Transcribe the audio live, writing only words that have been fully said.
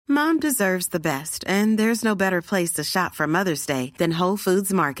Mom deserves the best, and there's no better place to shop for Mother's Day than Whole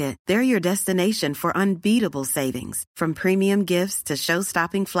Foods Market. They're your destination for unbeatable savings, from premium gifts to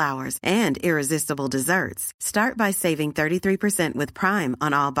show-stopping flowers and irresistible desserts. Start by saving 33% with Prime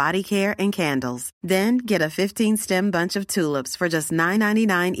on all body care and candles. Then get a 15-stem bunch of tulips for just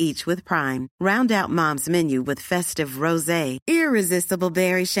 $9.99 each with Prime. Round out Mom's menu with festive rosé, irresistible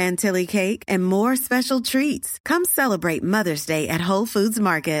berry chantilly cake, and more special treats. Come celebrate Mother's Day at Whole Foods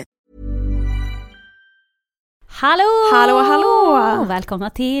Market. Hallå! Hallå, hallå! Välkomna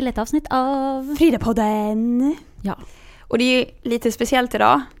till ett avsnitt av Frida-podden. Ja. Och det är ju lite speciellt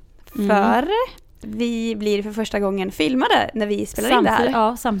idag. För vi blir för första gången filmade när vi spelar in det här.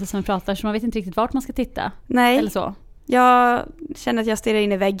 Ja, samtidigt som vi pratar, så man vet inte riktigt vart man ska titta. Nej. Eller så. Jag känner att jag stirrar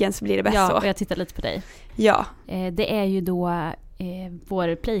in i väggen så blir det bäst så. Ja, och jag tittar lite på dig. Ja. Det är ju då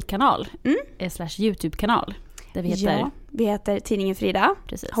vår Play-kanal / YouTube-kanal. Där vi heter... Ja, vi heter Tidningen Frida.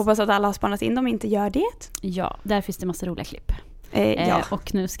 Precis. Hoppas att alla har spanat in om inte gör det. Ja, där finns det massa roliga klipp. Ja.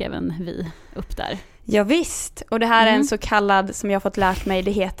 Och nu ska även vi upp där. Ja visst. Och det här är en så kallad, som jag har fått lärt mig,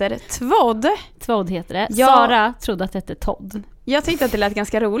 det heter Tvådd. Tvådd heter det. Ja. Sara trodde att det hette Todd. Jag tyckte att det lät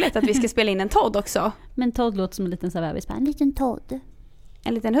ganska roligt att vi ska spela in en Todd också. Men Todd låter som en liten så här bebis. En liten Todd.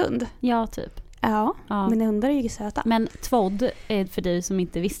 En liten hund. Ja, typ. Ja, Ja. men hundar är ju söta. Men Tvådd, för dig som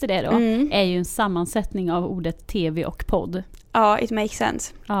inte visste det då, är ju en sammansättning av ordet tv och podd. Ja, it makes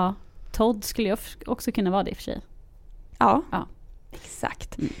sense. Ja, Todd skulle ju också kunna vara det i och för sig. Ja, Ja.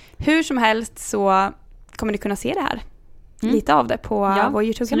 exakt. Hur som helst så kommer ni kunna se det här. Lite av det på vår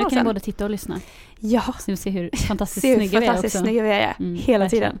YouTube-kanal. Så nu kan ni sen. både titta och lyssna. Ja, Så vi ser hur fantastiskt se hur snygga vi är fantastiskt också. snygga vi är hela verkligen.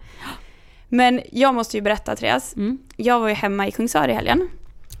 tiden. Men jag måste ju berätta, Therese. Jag var ju hemma i Kungsör i helgen.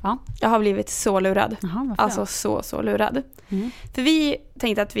 Ja. Jag har blivit så lurad. Jaha, varför Alltså så lurad. Mm. För vi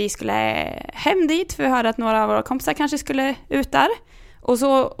tänkte att vi skulle hem dit, för vi hörde att några av våra kompisar kanske skulle ut där. Och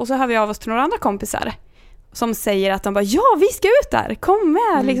så hör vi av oss till några andra kompisar som säger att de bara, ja vi ska ut där, kom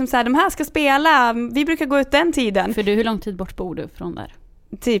med. Liksom så här, de här ska spela, vi brukar gå ut den tiden. För du, hur lång tid bort bor du från där?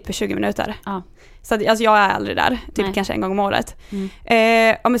 Typ 20 minuter. Ja. Så att, alltså jag är aldrig där, typ Nej. kanske en gång om året.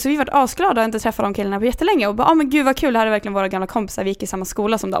 Men så vi var asglada att inte träffa de killarna på jättelänge. Och bara, men gud vad kul, det här är verkligen våra gamla kompisar, vi gick i samma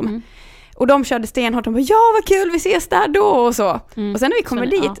skola som dem. Och de körde stenhårt, de bara, ja vad kul, vi ses där då och så. Och sen när vi kommer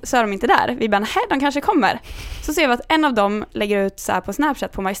dit så är de inte där. Vi bara, nej, de kanske kommer. Så ser vi att en av dem lägger ut så här på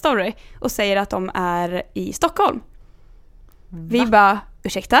Snapchat på My Story och säger att de är i Stockholm. Vi bara,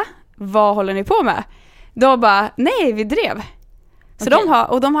 ursäkta, vad håller ni på med? Då bara, nej, vi drev. Så de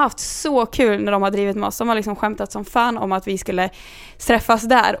har haft så kul när de har drivit med oss. De har liksom skämtat som fan om att vi skulle träffas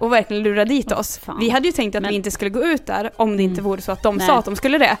där och verkligen lura dit oss. Fan. Vi hade ju tänkt att vi inte skulle gå ut där om det inte vore så att de sa att de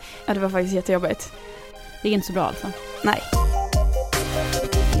skulle det. Ja, det var faktiskt jättejobbigt. Det är inte så bra alltså. Nej.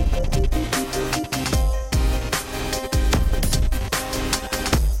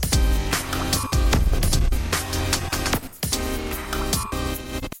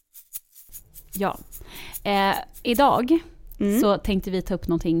 Ja. Idag så tänkte vi ta upp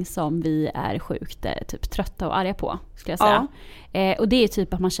någonting som vi är sjukt typ trötta och arga på, skulle jag säga. Och det är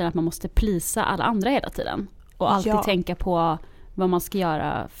typ att man känner att man måste plisa alla andra hela tiden. Och alltid tänka på vad man ska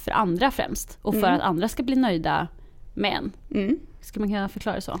göra för andra främst. Och för att andra ska bli nöjda med en. Ska man kunna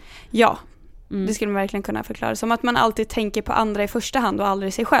förklara det så? Ja, det skulle man verkligen kunna förklara. Som att man alltid tänker på andra i första hand och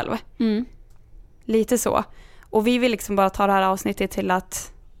aldrig sig själv. Lite så. Och vi vill liksom bara ta det här avsnittet till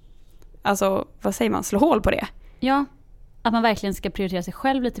att, alltså, vad säger man, slå hål på det. Ja, att man verkligen ska prioritera sig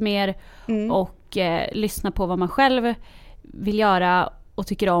själv lite mer och lyssna på vad man själv vill göra och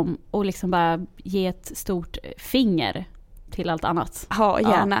tycker om och liksom bara ge ett stort finger till allt annat. Ja,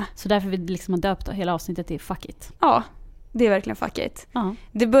 gärna. Ja, så därför vill vi liksom ha döpt hela avsnittet till Fuck It. Ja, det är verkligen fuck it. Ja.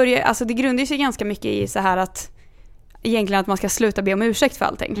 Det grundar sig ganska mycket i så här att egentligen att man ska sluta be om ursäkt för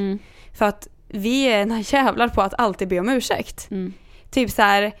allting. För att vi är en jävlar på att alltid be om ursäkt. Typ så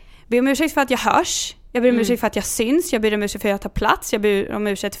här, be om ursäkt för att jag hörs. Jag ber om ursäkt för att jag syns. Jag ber om ursäkt för att jag tar plats. Jag ber om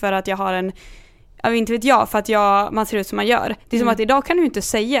ursäkt för att jag har en... inte vet jag, för att man ser ut som man gör. Det är som att idag kan du inte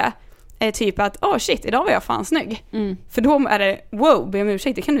säga typ att shit, idag var jag fan snygg. För då är det, wow, be om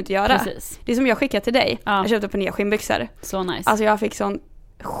ursäkt, det kan du inte göra. Precis. Det är som jag skickade till dig. Jag köpte på nya skinnbyxor. Så nice. Alltså jag fick sån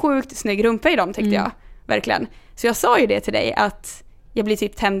sjukt snygg rumpa i dem, tyckte jag. Verkligen. Så jag sa ju det till dig, att jag blir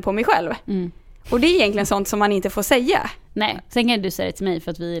typ tänd på mig själv. Och det är egentligen sånt som man inte får säga. Nej, sen kan du säga det till mig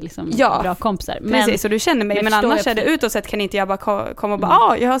för att vi är liksom bra kompisar. Precis, så du känner mig. Men annars är det utåt sett kan inte jag bara komma och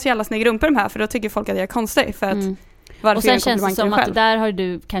bara, jag har så jävla snygg rumpa de här, för då tycker folk att jag är konstig. För att, och sen känns det som att där har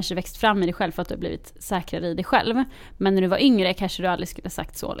du kanske växt fram i dig själv för att du har blivit säkrare i dig själv. Men när du var yngre kanske du aldrig skulle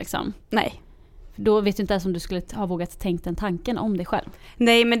sagt så liksom. Nej. För då vet du inte ens om du skulle ha vågat tänkt den tanken om dig själv.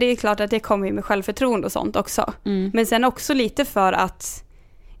 Nej, men det är klart att det kommer ju med självförtroende och sånt också. Men sen också lite för att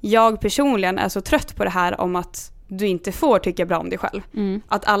jag personligen är så trött på det här om att du inte får tycka bra om dig själv.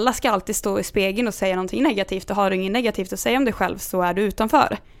 Att alla ska alltid stå i spegeln och säga någonting negativt, och har du inget negativt att säga om dig själv så är du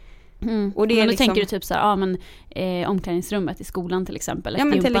utanför. Och det är men då tänker du typ så här, omklädningsrummet i skolan till exempel,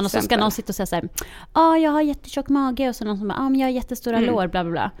 och så ska någon sitta och säga så här, jag har jättetjock mage, och så någon som bara, men jag har jättestora lår, bla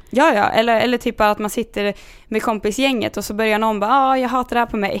bla bla. Ja, eller typ att man sitter med kompisgänget och så börjar någon bara, jag hatar det här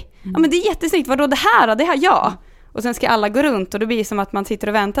på mig. Ja, men det är jättesnyggt, vadå det har jag. Och sen ska alla gå runt och det blir som att man sitter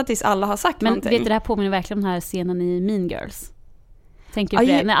och väntar tills alla har sagt någonting. Men vet du, det här påminner verkligen om den här scenen i Mean Girls. Tänker du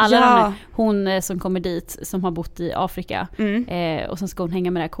på det? När alla hon som kommer dit, som har bott i Afrika, och sen ska hon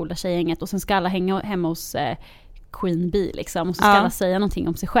hänga med det här coola tjejgänget, och sen ska alla hänga hemma hos Queen Bee liksom, och så ska alla säga någonting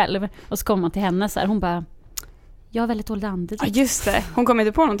om sig själv, och så kommer man till henne så här, hon bara, jag har väldigt dålig andedräkt. Ja, just det. Hon kommer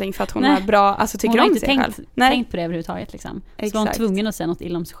inte på någonting för att hon är bra, alltså tycker om sig själv. Hon har inte tänkt på det överhuvudtaget liksom. Så var hon tvungen att säga något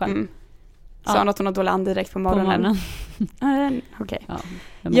illa om sig själv. Sa hon att hon har dålig andedräkt på morgonen? Okej.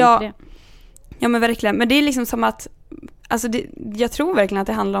 Ja, men verkligen. Men det är liksom som att, alltså jag tror verkligen att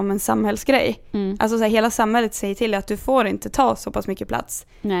det handlar om en samhällsgrej. Alltså så här, hela samhället säger till att du får inte ta så pass mycket plats.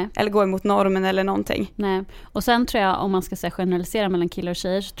 Nej. Eller gå emot normen eller någonting. Nej. Och sen tror jag, om man ska säga generalisera mellan killar och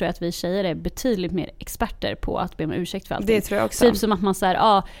tjejer, så tror jag att vi tjejer är betydligt mer experter på att be om ursäkt för allting. Det tror jag också. Typ som att man så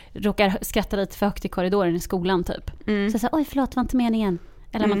här, råkar skratta lite för högt i korridoren i skolan typ. Så oj förlåt, var inte meningen.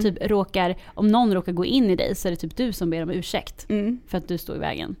 Eller man typ om någon råkar gå in i dig, så är det typ du som ber om ursäkt för att du står i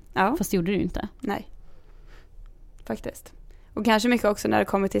vägen. Ja. Fast det gjorde du ju inte. Nej. Faktiskt. Och kanske mycket också när det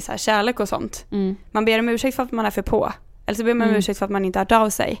kommer till så här kärlek och sånt. Man ber om ursäkt för att man är för på. Eller så ber man om ursäkt för att man inte har hört av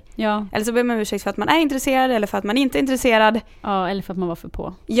sig. Ja. Eller så ber man om ursäkt för att man är intresserad, eller för att man inte är intresserad. Ja, eller för att man var för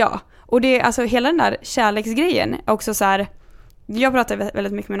på. Ja, och det, alltså hela den där kärleksgrejen är också så här, jag pratar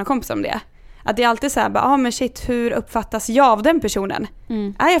väldigt mycket med mina kompisar om det. Att det är alltid så här, men shit, hur uppfattas jag av den personen?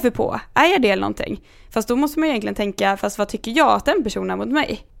 Är jag för på? Är jag del någonting? Fast då måste man ju egentligen tänka, fast vad tycker jag att den personen är mot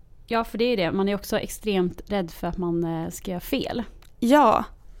mig? Ja, för det är det. Man är också extremt rädd för att man ska göra fel. Ja,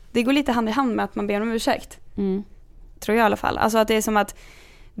 det går lite hand i hand med att man ber om ursäkt. Tror jag i alla fall. Alltså att det är som att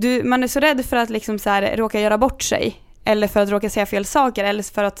man är så rädd för att liksom så här, råka göra bort sig. Eller för att råka säga fel saker. Eller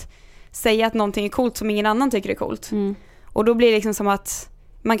för att säga att någonting är coolt som ingen annan tycker är coolt. Och då blir det liksom som att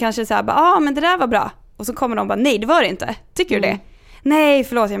man kanske säger, men det där var bra. Och så kommer de bara, nej det var det inte. Tycker du det? Nej,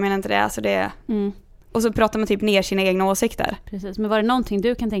 förlåt, jag menar inte det. Alltså det. Och så pratar man typ ner sina egna åsikter. Precis, men var det någonting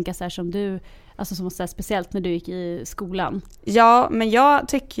du kan tänka så här som du, alltså som var så här speciellt när du gick i skolan? Ja, men jag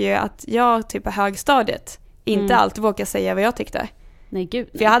tycker ju att jag typ på högstadiet inte alltid vågar säga vad jag tyckte. Nej, gud.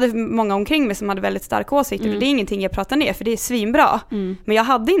 Nej. För jag hade många omkring mig som hade väldigt starka åsikter och det är ingenting jag pratar ner, för det är svinbra. Men jag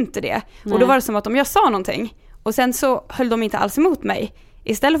hade inte det. Nej. Och då var det som att om jag sa någonting och sen så höll de inte alls emot mig.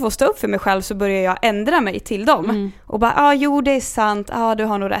 Istället för att stå upp för mig själv så började jag ändra mig till dem. Och bara, jo det är sant, du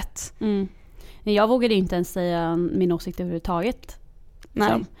har nog rätt. Jag vågade inte ens säga min åsikt överhuvudtaget. Nej.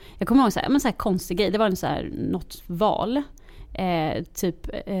 Så, jag kommer ihåg så här konstig grej. Det var något val.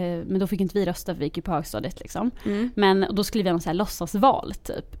 Men då fick inte vi rösta, för vi gick ju på högstadiet liksom. Men då skulle vi ha någon så här låtsasval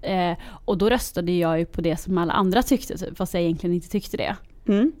typ. Och då röstade jag ju på det som alla andra tyckte typ, fast jag egentligen inte tyckte det.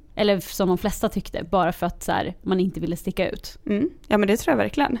 Eller som de flesta tyckte, bara för att så här, man inte ville sticka ut. Ja, men det tror jag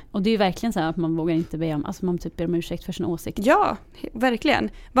verkligen. Och det är ju verkligen så här att man vågar inte be om, alltså man typ ber om ursäkt för sin åsikt. Ja, verkligen.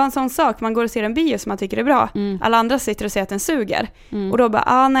 Bara en sån sak, man går och ser en bio som man tycker är bra. Alla andra sitter och säger att den suger. Och då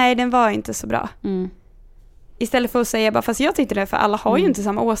bara, nej den var inte så bra. Istället för att säga, fast jag tyckte det, för alla har ju inte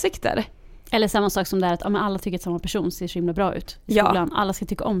samma åsikter. Eller samma sak som det här att alla tycker att samma person ser så himla bra ut i skolan. Alla ska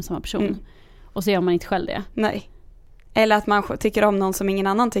tycka om samma person. Och så gör man inte själv det. Nej. Eller att man tycker om någon som ingen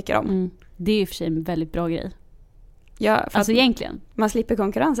annan tycker om. Det är ju för sig en väldigt bra grej. Ja, alltså egentligen. Man slipper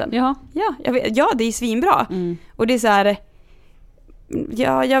konkurrensen. Ja. Ja, det är svinbra. Och det är så här,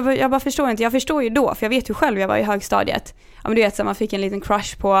 jag bara förstår inte. Jag förstår ju då, för jag vet ju själv, jag var i högstadiet. Ja, men du vet så man fick en liten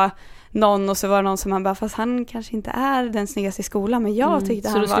crush på någon, och så var det någon som man bara, fast han kanske inte är den snyggaste i skolan, men jag tyckte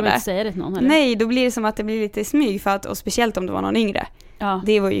han var det. Så då skulle man inte säga det till någon, eller? Nej, då blir det som att det blir lite smyg, för att, och speciellt om det var någon yngre. Ja.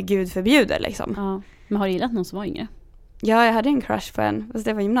 Det var ju gud förbjuder liksom. Ja. Men har du gillat någon som var yngre? Ja, jag hade en crush på en, fast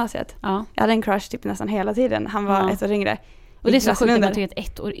det var gymnasiet. Ja. Jag hade en crush typ nästan hela tiden. Han var ett år yngre. Och det är så sjukt att man tycker att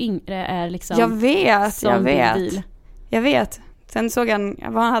ett år yngre är liksom... Jag vet. Sen såg han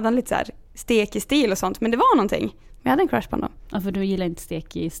hade han lite så här stekig stil och sånt, men det var någonting. Men jag hade en crush på honom. Ja, för du gillar inte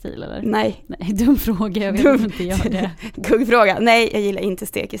stekig stil, eller? Nej. Dum fråga, jag vet inte gör det. Guggfråga. Nej, jag gillar inte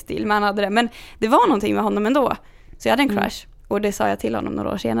stekig stil, men han hade det. Men det var någonting med honom ändå. Så jag hade en crush. Och det sa jag till honom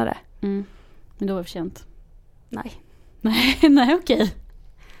några år senare. Men då var det för sent. Nej. Nej, okej.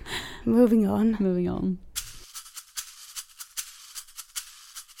 Moving on.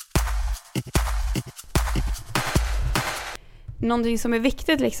 Någonting som är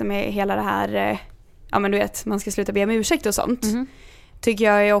viktigt liksom är hela det här, ja men du vet, man ska sluta be om ursäkt och sånt. tycker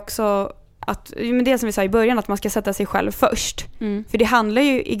jag är också att, men det som vi sa i början, att man ska sätta sig själv först. För det handlar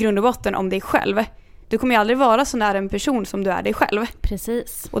ju i grund och botten om dig själv. Du kommer ju aldrig vara så nära en person som du är dig själv.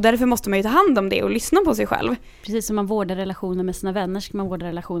 Precis. Och därför måste man ju ta hand om det och lyssna på sig själv. Precis som man vårdar relationer med sina vänner ska man vårda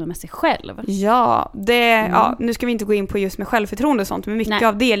relationer med sig själv. Ja, ja, nu ska vi inte gå in på just med självförtroende och sånt, men mycket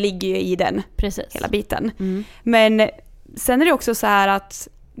av det ligger ju i den hela biten. Men sen är det också så här att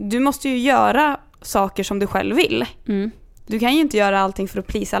du måste ju göra saker som du själv vill. Du kan ju inte göra allting för att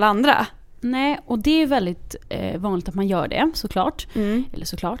plisa alla andra. Nej, och det är ju väldigt vanligt att man gör det, såklart. Eller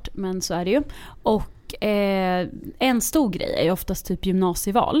såklart, men så är det ju. Och en stor grej är ju oftast typ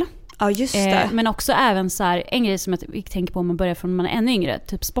gymnasieval. Ja, just det. Men också även så här, en grej som jag tänker på om man börjar från när man är ännu yngre,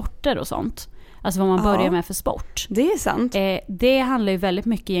 typ sporter och sånt. Alltså vad man börjar med för sport. Det är sant. Det handlar ju väldigt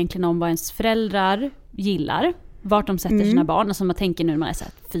mycket egentligen om vad ens föräldrar gillar. Vart de sätter sina barn, alltså man tänker nu när man är så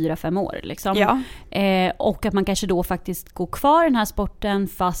här 4-5 år liksom. Ja. Och att man kanske då faktiskt går kvar i den här sporten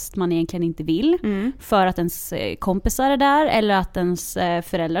fast man egentligen inte vill. För att ens kompisar är där eller att ens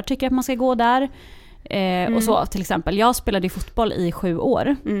föräldrar tycker att man ska gå där. Och så till exempel. Jag spelade fotboll i 7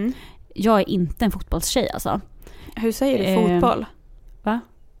 år. Jag är inte en fotbollstjej alltså. Hur säger du fotboll? Va?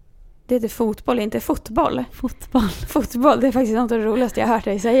 Det heter fotboll, inte fotboll. Fotboll, det är faktiskt något av det roligaste jag har hört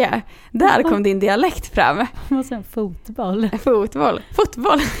dig säga. Där kom din dialekt fram. Vad säger fotboll? Fotboll.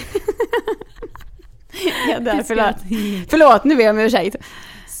 Ja, där, förlåt, nu ber jag om ursäkt.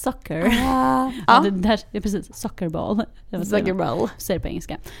 Soccer. Ja, det är precis. Soccerball. Soccerball. Säger det på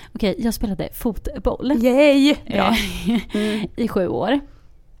engelska. Okej, jag spelade fotboll. Yay! Bra. I 7 år.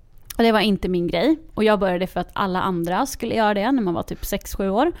 Och det var inte min grej. Och jag började för att alla andra skulle göra det när man var typ 6-7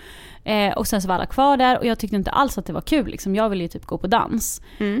 år. Och sen så var alla kvar där. Och jag tyckte inte alls att det var kul. Liksom. Jag ville ju typ gå på dans.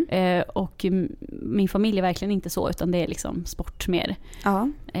 Och min familj är verkligen inte så. Utan det är liksom sport mer. Ja.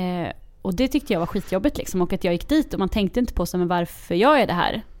 Och det tyckte jag var skitjobbigt. Liksom. Och att jag gick dit och man tänkte inte på sig, men varför gör jag det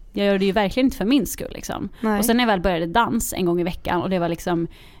här? Jag gör det ju verkligen inte för min skull. Liksom. Och sen när jag väl började dans en gång i veckan. Och det var liksom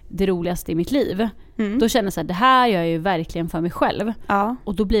det roligaste i mitt liv. Då kände jag så här, det här gör jag ju verkligen för mig själv. Ja.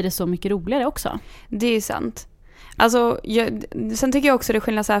 Och då blir det så mycket roligare också. Det är ju sant. Alltså, sen tycker jag också det är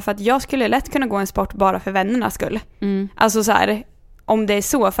skillnad så här, för att jag skulle lätt kunna gå en sport bara för vännernas skull. Alltså så här, om det är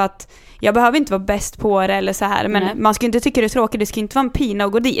så, för att jag behöver inte vara bäst på det eller så här, men man ska inte tycka det är tråkigt, det ska inte vara en pina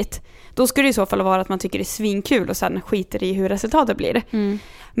att gå dit. Då ska det i så fall vara att man tycker det är svinkul och sen skiter i hur resultatet blir.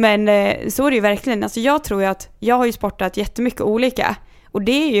 Men så är det ju verkligen, alltså jag tror ju att jag har ju sportat jättemycket olika. Och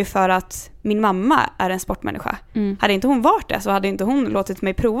det är ju för att min mamma är en sportmänniska. Hade inte hon varit det så hade inte hon låtit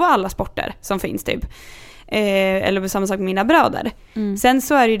mig prova alla sporter som finns typ. Eller samma sak med mina bröder. Sen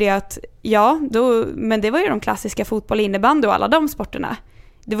så är det ju det att, men det var ju de klassiska fotboll, innebandy och alla de sporterna.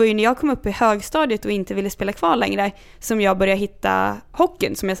 Det var ju när jag kom upp i högstadiet och inte ville spela kvar längre som jag började hitta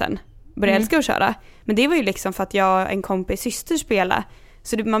hockeyn som jag sen började älska att köra. Men det var ju liksom för att jag en kompis syster spelade.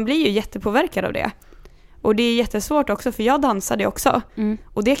 Så man blir ju jättepåverkad av det. Och det är jättesvårt också, för jag dansade också.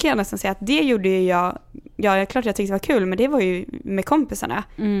 Och det kan jag nästan säga att det gjorde ju jag. Ja, klart jag tyckte det var kul, men det var ju med kompisarna.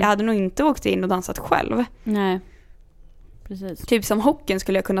 Jag hade nog inte åkt in och dansat själv. Nej, precis. Typ som hockeyn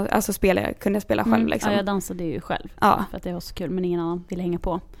skulle jag kunna spela själv. Liksom. Ja, jag dansade ju själv. Ja. För att det var så kul, men ingen annan ville hänga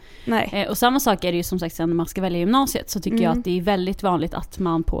på. Nej. Och samma sak är det ju som sagt sen när man ska välja gymnasiet. Så tycker jag att det är väldigt vanligt att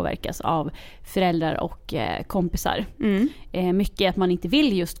man påverkas av föräldrar och kompisar. Mycket att man inte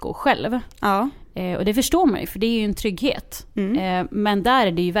vill just gå själv. Ja. Och det förstår man ju, för det är ju en trygghet. Men där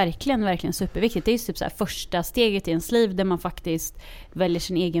är det ju verkligen superviktigt. Det är ju typ så här första steget i ens liv där man faktiskt väljer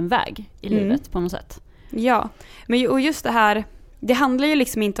sin egen väg i livet på något sätt. Ja, men och just det här, det handlar ju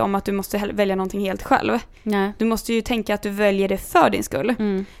liksom inte om att du måste välja någonting helt själv. Nej. Du måste ju tänka att du väljer det för din skull.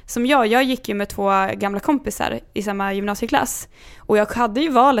 Som jag gick ju med 2 gamla kompisar i samma gymnasieklass. Och jag hade ju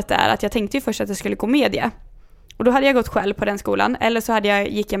valet där att jag tänkte ju först att jag skulle gå media. Och då hade jag gått själv på den skolan. Eller så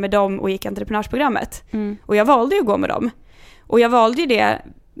gick jag med dem och gick entreprenörsprogrammet. Och jag valde ju att gå med dem. Och jag valde ju det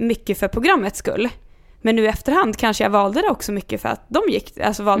mycket för programmets skull. Men nu i efterhand kanske jag valde det också mycket för att de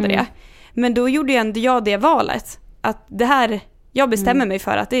valde det. Men då gjorde jag ändå det valet. Att det här, jag bestämmer mig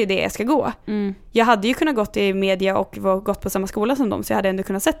för att det är det jag ska gå. Jag hade ju kunnat gått i media och gått på samma skola som dem. Så jag hade ändå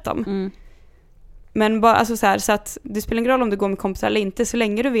kunnat sett dem. Men bara, alltså så att det spelar ingen roll om du går med kompisar eller inte. Så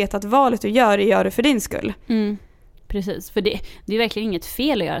länge du vet att valet du gör det för din skull. Precis, för det är verkligen inget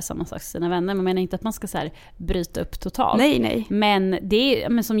fel att göra samma sak som sina vänner. Man menar inte att man ska så här bryta upp totalt. Nej.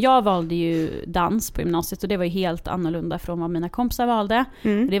 Men som jag valde ju dans på gymnasiet och det var ju helt annorlunda från vad mina kompisar valde.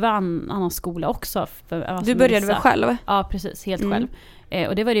 Det var en annan skola också. Du började väl själv? Ja, precis, helt själv.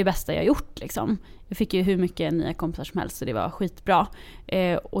 Och det var det bästa jag gjort liksom. Jag fick ju hur mycket nya kompisar som helst så det var skitbra.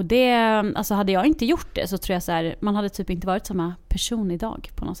 Och det, alltså hade jag inte gjort det så tror jag så här, man hade typ inte varit samma person idag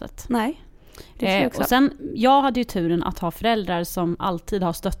på något sätt. Nej. Och sen, jag hade ju turen att ha föräldrar som alltid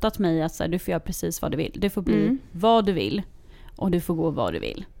har stöttat mig att så här, du får göra precis vad du vill. Du får bli vad du vill och du får gå vad du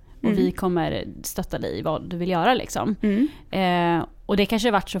vill. Och vi kommer stötta dig i vad du vill göra liksom. Och det kanske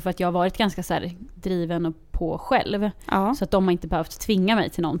har varit så för att jag har varit ganska så här driven och på själv. Ja. Så att de har inte behövt tvinga mig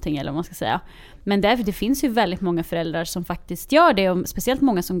till någonting eller vad man ska säga. Men därför det finns ju väldigt många föräldrar som faktiskt gör det. Och speciellt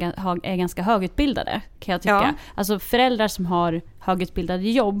många som är ganska högutbildade kan jag tycka. Ja. Alltså föräldrar som har högutbildade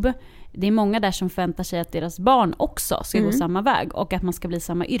jobb. Det är många där som förväntar sig att deras barn också ska gå samma väg. Och att man ska bli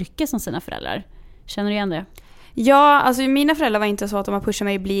samma yrke som sina föräldrar. Känner du igen det? Ja, alltså mina föräldrar var inte så att de har pushat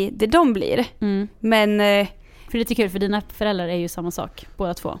mig att bli det de blir. Men... För det är lite kul, för dina föräldrar är ju samma sak,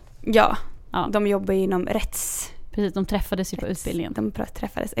 båda två. Ja. De jobbar inom rätts... Precis, de träffades ju på utbildningen. De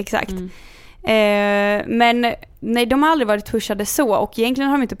träffades, exakt. Men nej, de har aldrig varit pushade så. Och egentligen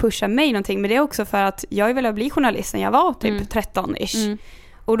har de inte pushat mig någonting. Men det är också för att jag ville bli journalist när jag var typ 13-ish.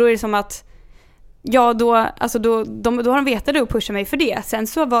 Och då är det som att... Ja, då har de vetat det och pushat mig för det. Sen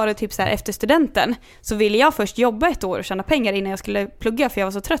så var det typ så här, efter studenten så ville jag först jobba ett år och tjäna pengar innan jag skulle plugga, för jag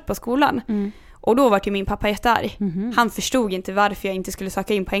var så trött på skolan. Och då var ju min pappa jättearg. Han förstod inte varför jag inte skulle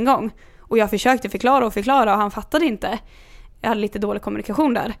söka in på en gång. Och jag försökte förklara och han fattade inte. Jag hade lite dålig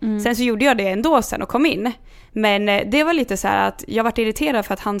kommunikation där. Sen så gjorde jag det ändå sen och kom in. Men det var lite så här att jag var irriterad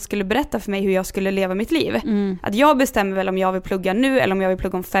för att han skulle berätta för mig hur jag skulle leva mitt liv. Att jag bestämmer väl om jag vill plugga nu eller om jag vill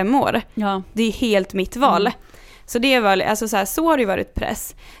plugga om 5 år. Ja. Det är helt mitt val. Så det var alltså så har det varit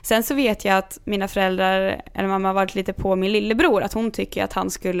press. Sen så vet jag att mina föräldrar eller mamma har varit lite på min lillebror, att hon tycker att han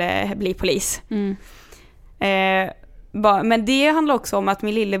skulle bli polis. Men det handlar också om att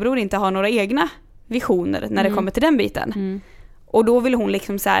min lillebror inte har några egna visioner när det kommer till den biten. Och då vill hon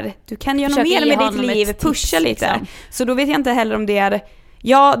liksom så här, du kan göra något mer med ditt liv, pusha lite. Liksom. Så då vet jag inte heller om det är,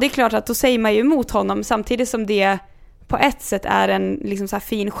 ja det är klart att då säger man ju emot honom, samtidigt som det på ett sätt är en liksom så här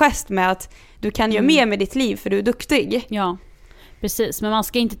fin gest med att du kan göra mer med ditt liv för du är duktig. Ja, precis. Men man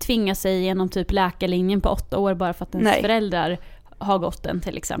ska inte tvinga sig genom typ läkarlinjen på 8 år bara för att ens föräldrar har gått den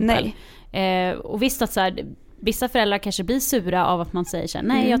till exempel. Och visst att så här, vissa föräldrar kanske blir sura av att man säger så här,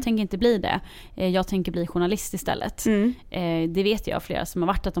 nej jag tänker inte bli det. Jag tänker bli journalist istället. Det vet jag flera som har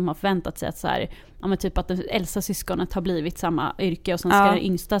varit, att de har förväntat sig att så här, ja, men typ att det äldsta syskonet har blivit samma yrke och sen ska den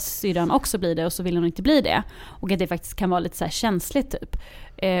yngsta syrran också bli det och så vill hon inte bli det. Och att det faktiskt kan vara lite så här känsligt typ.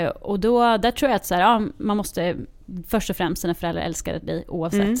 Och då, där tror jag att så här, ja, man måste först och främst sina föräldrar älskar dig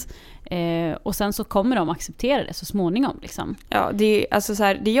oavsett. Och sen så kommer de acceptera det så småningom. Liksom. Ja, det är alltså så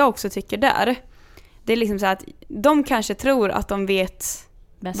här, det jag också tycker där, det är liksom så att de kanske tror att de vet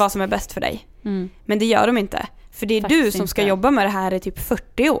vad som är bäst för dig. Men det gör de inte. För det är faktiskt du som ska jobba med det här i typ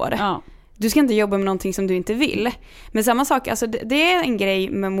 40 år. Ja. Du ska inte jobba med någonting som du inte vill. Men samma sak, alltså det är en grej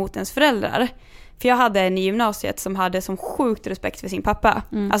med mot ens föräldrar. För jag hade en i gymnasiet som hade som sjukt respekt för sin pappa.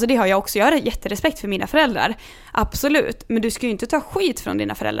 Alltså det har jag också. Jag har jätterespekt för mina föräldrar. Absolut. Men du ska ju inte ta skit från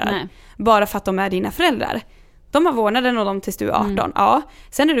dina föräldrar. Nej. Bara för att de är dina föräldrar. De har vårdnaden och dem tills du är 18. Ja.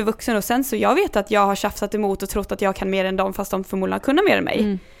 Sen är du vuxen och sen så jag vet att jag har tjafsat emot och trott att jag kan mer än dem fast de förmodligen kunna mer än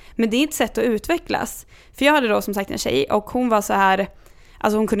mig. Men det är inte sätt att utvecklas. För jag hade då som sagt en tjej och hon var så här,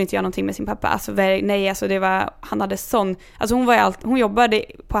 alltså hon kunde inte göra någonting med sin pappa. Alltså nej, alltså det var, han hade sån, alltså hon jobbade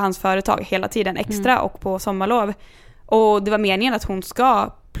på hans företag hela tiden extra och på sommarlov. Och det var meningen att hon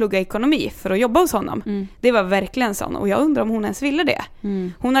ska plugga ekonomi för att jobba hos honom. Det var verkligen sån och jag undrar om hon ens ville det.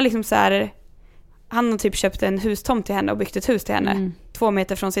 Hon har liksom så här, han har typ köpt en hustomt till henne och byggt ett hus till henne 2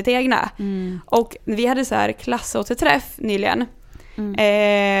 meter från sitt egna. Och vi hade så här klassåterträff nyligen.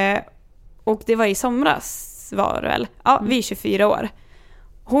 Och det var i somras var det väl. Ja, vi är 24 år.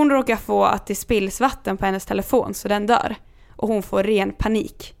 Hon råkar få att det spills vatten på hennes telefon så den dör. Och hon får ren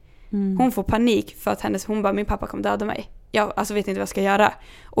panik. Hon får panik för att hon bara, min pappa kommer döda mig. Jag alltså vet inte vad jag ska göra.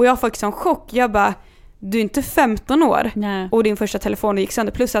 Och jag fick sån chock. Jag bara, du är inte 15 år. Nej. Och din första telefon gick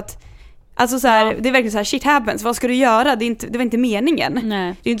sönder. Plus att alltså så här, det är verkligen så här, shit happens. Vad ska du göra? Det var inte meningen.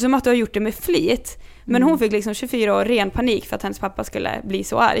 Nej. Det är inte som att du har gjort det med flit. Men hon fick liksom 24 år ren panik för att hennes pappa skulle bli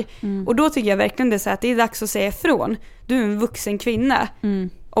så arg. Och då tycker jag verkligen det är så att det är dags att säga ifrån. Du är en vuxen kvinna.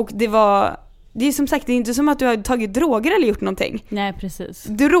 Och det är som sagt, det är inte som att du har tagit droger eller gjort någonting. Nej, precis.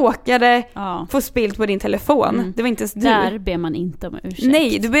 Du råkade få spilt på din telefon. Det var inte ens du. Där ber man inte om ursäkt.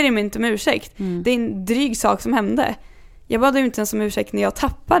 Nej, du ber inte om ursäkt. Det är en dryg sak som hände. Jag bad inte ens om ursäkt när jag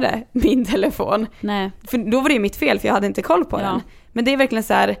tappade min telefon. Nej. För då var det mitt fel för jag hade inte koll på den. Men det är verkligen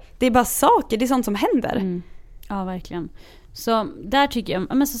så här, det är bara saker, det är sånt som händer. Ja, verkligen. Så där tycker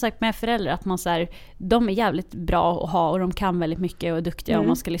jag, men som sagt med föräldrar att man så här, de är jävligt bra att ha och de kan väldigt mycket och är duktiga och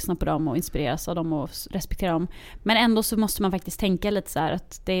man ska lyssna på dem och inspireras av dem och respektera dem. Men ändå så måste man faktiskt tänka lite så här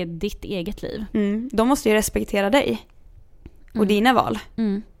att det är ditt eget liv. De måste ju respektera dig och dina val.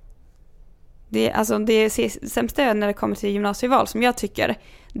 Det sämsta när det kommer till gymnasieval som jag tycker,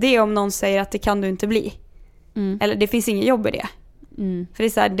 det är om någon säger att det kan du inte bli. Eller det finns ingen jobb i det. För det är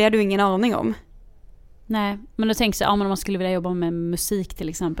så här, det har du ingen aning om. Nej, men då tänker jag om man skulle vilja jobba med musik till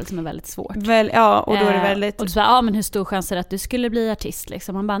exempel som är väldigt svårt. Och då är det väldigt... Och du säger, men hur stor chans är det att du skulle bli artist?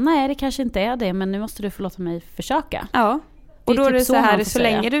 Liksom. Man bara, nej det kanske inte är det, men nu måste du få låta mig försöka. Ja, och då är det typ så här, så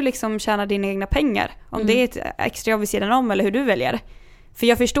länge du liksom tjänar dina egna pengar, om det är ett extra jobb vid sidan om eller hur du väljer. För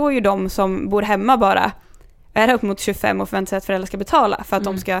jag förstår ju de som bor hemma bara, är upp mot 25 och förväntar sig att föräldrar ska betala för att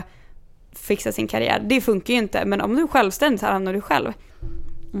de ska fixa sin karriär. Det funkar ju inte, men om du är självständig så hamnar du själv.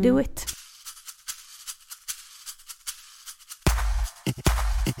 Do it.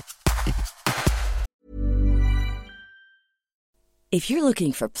 If you're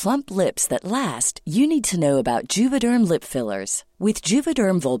looking for plump lips that last, you need to know about Juvederm lip fillers. With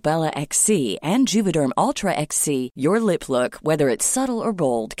Juvederm Volbella XC and Juvederm Ultra XC, your lip look, whether it's subtle or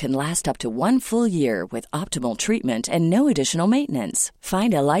bold, can last up to 1 full year with optimal treatment and no additional maintenance.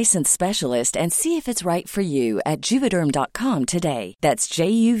 Find a licensed specialist and see if it's right for you at Juvederm.com today. That's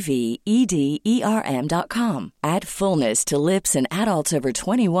JUVEDERM.com. Add fullness to lips in adults over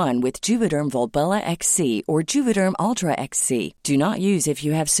 21 with Juvederm Volbella XC or Juvederm Ultra XC. Do not use if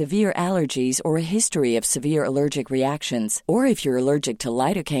you have severe allergies or a history of severe allergic reactions, or if you're allergic to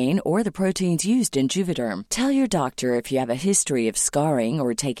lidocaine or the proteins used in Juvederm. Tell your doctor if you have a history of scarring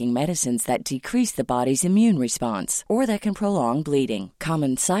or taking medicines that decrease the body's immune response or that can prolong bleeding.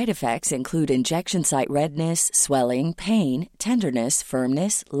 Common side effects include injection site redness, swelling, pain, tenderness,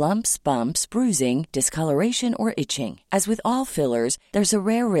 firmness, lumps, bumps, bruising, discoloration, or itching. As with all fillers, there's a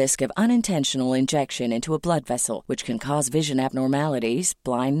rare risk of unintentional injection into a blood vessel, which can cause vision abnormalities,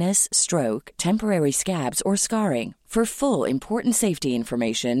 blindness, stroke, temporary scabs, or scarring. For full, important safety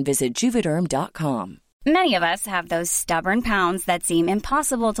information, visit Juvederm.com. Many of us have those stubborn pounds that seem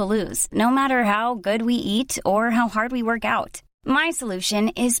impossible to lose, no matter how good we eat or how hard we work out. My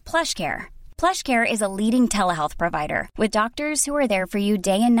solution is PlushCare. PlushCare is a leading telehealth provider with doctors who are there for you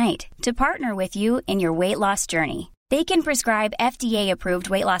day and night to partner with you in your weight loss journey. They can prescribe FDA-approved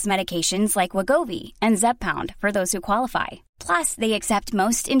weight loss medications like Wegovy and Zepbound for those who qualify. Plus, they accept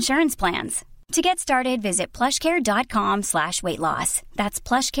most insurance plans. To get started, visit plushcare.com/weightloss. That's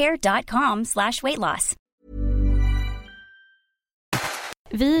plushcare.com/weightloss.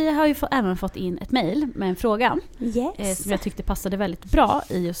 Vi har ju även fått in ett mejl med en fråga som jag tyckte passade väldigt bra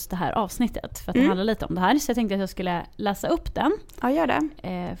i just det här avsnittet. För att det handlar lite om det här. Så jag tänkte att jag skulle läsa upp den. Ja, gör det.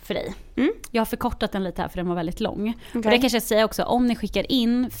 För dig. Jag har förkortat den lite här för den var väldigt lång. Okay. Och det kanske jag säger också, om ni skickar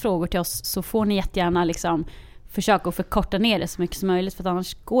in frågor till oss så får ni jättegärna liksom försöka att förkorta ner det så mycket som möjligt, för att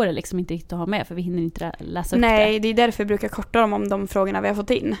annars går det liksom inte riktigt att ha med, för vi hinner inte läsa upp det. Nej, det är därför vi brukar korta dem om de frågorna vi har fått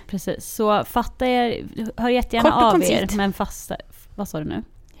in. Precis, så fatta er, hör jättegärna av er, men fasta, vad sa du nu?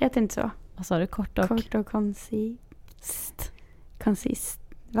 Heter inte så. Vad sa du? Kort och koncist.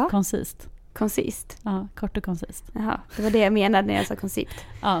 Va? Koncist. Ja, kort och koncist. Jaha, det var det jag menade när jag sa koncipt.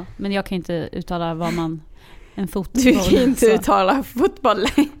 Ja, men jag kan inte uttala vad man en fotboll. Du kan inte uttala fotboll.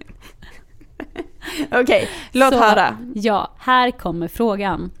 Okej, låt höra. Ja, här kommer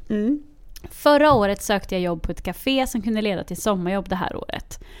frågan. Förra året sökte jag jobb på ett café som kunde leda till sommarjobb det här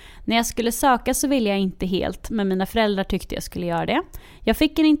året. När jag skulle söka så ville jag inte helt, men mina föräldrar tyckte jag skulle göra det. Jag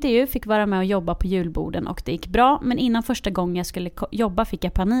fick en intervju, fick vara med och jobba på julborden och det gick bra, men innan första gången jag skulle jobba fick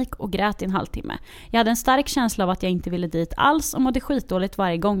jag panik och grät i en halvtimme. Jag hade en stark känsla av att jag inte ville dit alls och mådde skitdåligt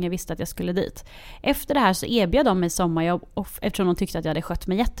varje gång jag visste att jag skulle dit. Efter det här så erbjöd de mig sommarjobb eftersom de tyckte att jag hade skött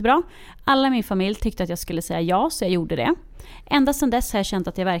mig jättebra. Alla i min familj tyckte att jag skulle säga ja, så jag gjorde det. Ända sedan dess har jag känt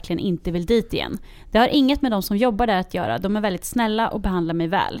att jag verkligen inte vill dit igen. Det har inget med de som jobbar där att göra. De är väldigt snälla och behandlar mig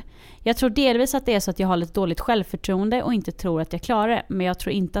väl. Jag tror delvis att det är så att jag har lite dåligt självförtroende och inte tror att jag klarar det. Men jag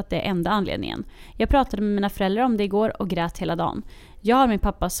tror inte att det är enda anledningen. Jag pratade med mina föräldrar om det igår och grät hela dagen. Jag har min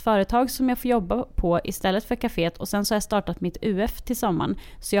pappas företag som jag får jobba på istället för kaféet, och sen så har jag startat mitt UF till sommaren,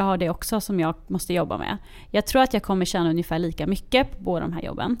 så jag har det också som jag måste jobba med. Jag tror att jag kommer tjäna ungefär lika mycket på båda de här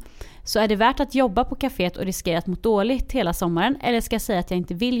jobben. Så är det värt att jobba på kaféet och riskera att må dåligt hela sommaren, eller ska jag säga att jag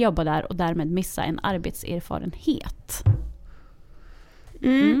inte vill jobba där och därmed missa en arbetserfarenhet?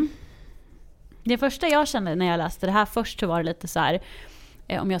 Det första jag kände när jag läste det här först, så var det lite så här,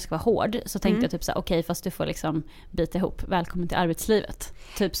 om jag ska vara hård, så tänkte jag typ så här, okej, fast du får liksom bita ihop, välkommen till arbetslivet.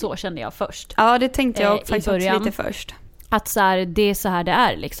 Typ så kände jag först. Ja, det tänkte jag faktiskt också lite först. Att så här, det är så här det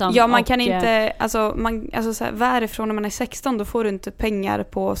är liksom. Ja, man kan inte, alltså så här, varifrån när man är 16, då får du inte pengar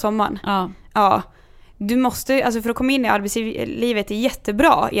på sommaren. Ja. du måste, alltså för att komma in i arbetslivet är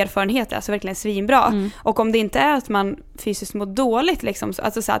jättebra erfarenheter, alltså verkligen svinbra. Och om det inte är att man fysiskt mår dåligt liksom,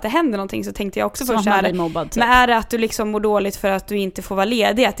 alltså så att det händer någonting, så tänkte jag också först såhär, mobbad, typ. Men är det att du liksom mår dåligt för att du inte får vara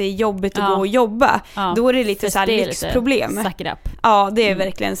ledig, att det är jobbigt att gå och jobba, då är det lite såhär lyxproblem. Ja, det är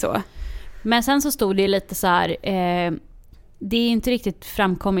verkligen så. Men sen så stod det lite så här, det är inte riktigt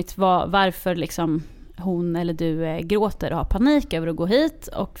framkommit varför liksom hon eller du gråter och har panik över att gå hit,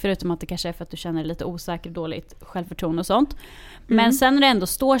 och förutom att det kanske är för att du känner dig lite osäker, dåligt självförtroende och sånt. Men sen när det ändå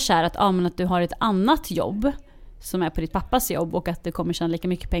står så här att du har ett annat jobb som är på ditt pappas jobb och att du kommer tjäna lika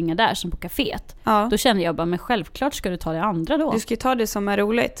mycket pengar där som på kaféet. Då känner jag bara, men självklart ska du ta det andra då. Du ska ta det som är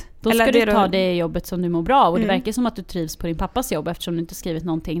roligt. Då ska du ta det jobbet som du mår bra av, och det verkar som att du trivs på din pappas jobb eftersom du inte skrivit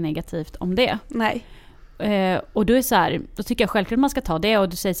någonting negativt om det. Nej. Och då är så här, då tycker jag självklart att man ska ta det, och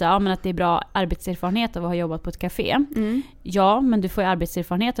du säger så här, men att det är bra arbetserfarenhet av att ha jobbat på ett café. Ja, men du får ju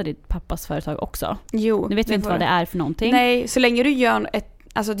arbetserfarenhet av ditt pappas företag också. Jo, nu vet vi inte vad det är för någonting. Nej, så länge du gör ett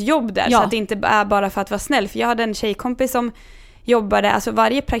jobb där, så att det inte är bara för att vara snäll. För jag hade en tjejkompis som jobbade, alltså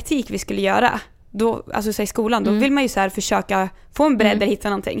varje praktik vi skulle göra då, alltså så i skolan, då vill man ju så här försöka få en bredd eller hitta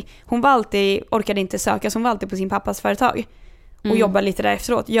någonting. Hon orkade inte söka, så hon var alltid på sin pappas företag och jobba lite där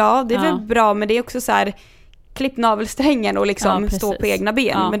efteråt. Ja, det är väl bra, men det är också så här, klipp navelsträngen och liksom stå på egna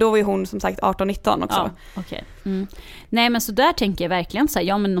ben. Men då var ju hon som sagt 18-19 också. Okay. Nej, men så där tänker jag verkligen så här,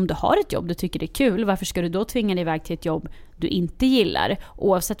 ja men om du har ett jobb du tycker det är kul, varför ska du då tvinga dig iväg till ett jobb du inte gillar?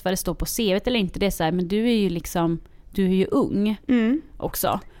 Oavsett vad det står på CV:t eller inte, det är så här, men du är ju ung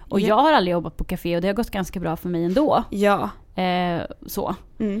också. Och jag har aldrig jobbat på café och det har gått ganska bra för mig ändå. Ja.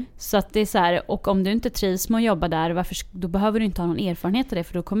 Så att det är så här, och om du inte trivs med att jobba där, då behöver du inte ha någon erfarenhet av det,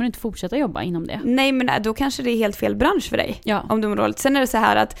 för då kommer du inte fortsätta jobba inom det. Nej, men då kanske det är helt fel bransch för dig. Ja. Om du mår dåligt. Sen är det så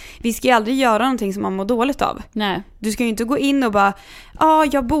här att vi ska ju aldrig göra någonting som man mår dåligt av. Nej. Du ska ju inte gå in och bara,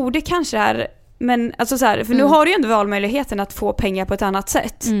 jag borde kanske här. Men alltså så här, för nu har du ju ändå valmöjligheten att få pengar på ett annat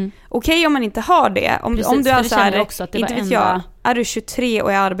sätt. Okej, om man inte har det. Om du är så här, också att det inte vet jag, är du 23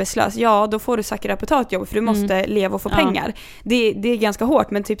 och är arbetslös, ja då får du säkra på ett jobb, för du måste leva och få pengar. Det är ganska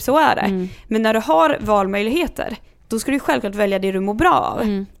hårt, men typ så är det. Men när du har valmöjligheter, då ska du självklart välja det du mår bra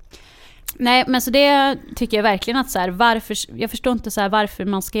av. Nej, men så det tycker jag verkligen att så här, jag förstår inte så här, varför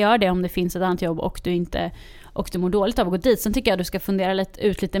man ska göra det om det finns ett annat jobb och du mår dåligt av att gå dit. Sen tycker jag att du ska fundera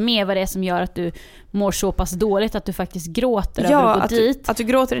ut lite mer vad det är som gör att du mår så pass dåligt att du faktiskt gråter över att gå dit. Att du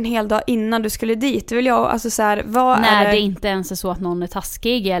gråter en hel dag innan du skulle dit. Det vill jag, alltså så här, när det inte ens är så att någon är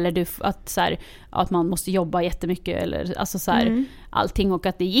taskig eller att man måste jobba jättemycket eller alltså så här, allting, och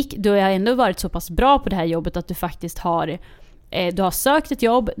att du har ändå varit så pass bra på det här jobbet att du faktiskt du har sökt ett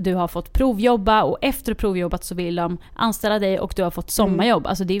jobb, du har fått provjobba, och efter provjobbat så vill de anställa dig och du har fått sommarjobb.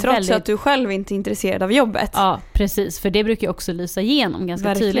 Alltså det är trots att du själv inte är intresserad av jobbet. Ja, precis. För det brukar ju också lysa igenom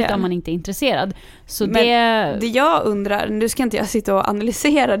ganska tydligt om man inte är intresserad. Så men det jag undrar, nu ska inte jag sitta och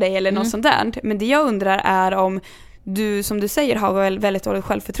analysera dig eller något sånt där, men det jag undrar är om du, som du säger, har väldigt dåligt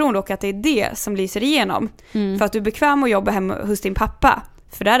självförtroende och att det är det som lyser igenom. För att du är bekväm att jobba hemma hos din pappa.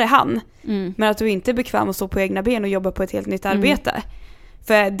 För där är han. Men att du inte är bekväm att stå på egna ben och jobba på ett helt nytt arbete.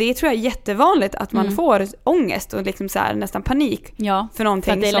 För det tror jag är jättevanligt att man får ångest och liksom så här, nästan panik för någonting.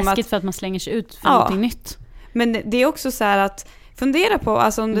 För att det är läskigt för att man slänger sig ut för någonting nytt. Men det är också så här att fundera på,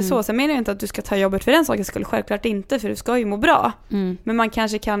 alltså om det är så menar jag inte att du ska ta jobbet för den saken skulle, självklart inte, för du ska ju må bra. Men man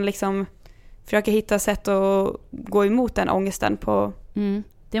kanske kan liksom försöka hitta sätt att gå emot den ångesten på...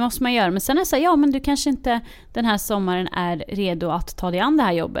 Det måste man göra. Men sen är det så här, men du kanske inte den här sommaren är redo att ta dig an det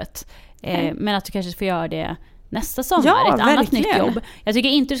här jobbet. Men att du kanske får göra det nästa sommar. Ett annat nytt jobb. Jag tycker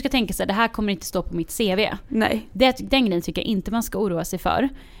inte du ska tänka så här, det här kommer inte stå på mitt CV. Nej. Den grejen tycker jag inte man ska oroa sig för.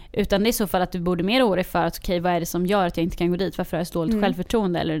 Utan det är så fall att du borde mer oroa dig för att vad är det som gör att jag inte kan gå dit? Varför har jag så dåligt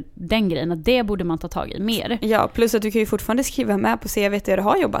självförtroende? Eller den grejen, att det borde man ta tag i mer. Ja, plus att du kan ju fortfarande skriva med på CV där du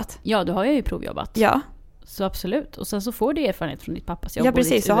har jobbat. Ja, du har ju provjobbat. Ja. Så absolut. Och sen så får du erfarenhet från ditt pappas jobb. Ja,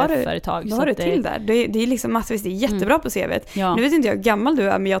 precis. Så har du företag. Då har du till där. Det är liksom massvis, det är jättebra på CV:t. Ja. Nu vet inte jag hur gammal du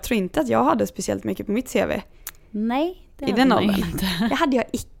är, men jag tror inte att jag hade speciellt mycket på mitt CV. Nej, det hade man inte. Det hade jag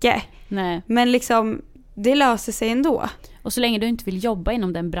icke. Nej. Men liksom, det löser sig ändå. Och så länge du inte vill jobba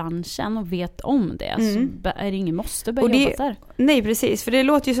inom den branschen och vet om det, så är det ingen måste börja jobba där. Nej, precis. För det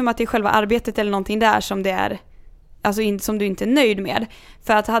låter ju som att det är själva arbetet eller någonting där som det är, alltså som du inte är nöjd med.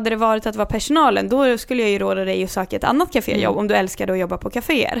 För att hade det varit att vara personalen, då skulle jag ju råda dig att söka ett annat kaféjobb om du älskade att jobba på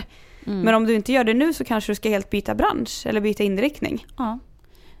kaféer. Men om du inte gör det nu så kanske du ska helt byta bransch eller byta inriktning. Ja.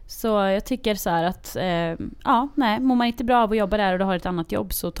 Så jag tycker så här att mår man inte bra av att jobba där och du har ett annat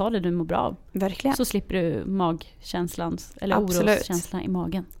jobb, så ta det du mår bra av. Verkligen. Så slipper du magkänslan eller oroskänslan i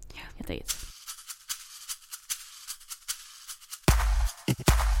magen. Helt enkelt.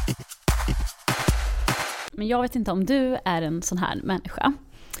 Men jag vet inte om du är en sån här människa.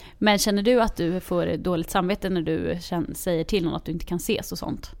 Men känner du att du får dåligt samvete när du säger till någon att du inte kan ses och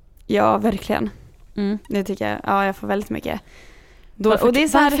sånt? Ja, verkligen. Det tycker jag. Ja, jag får väldigt mycket.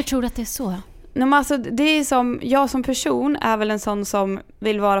 Varför tror du att det är så? Nej, men alltså, det är som, jag som person är väl en sån som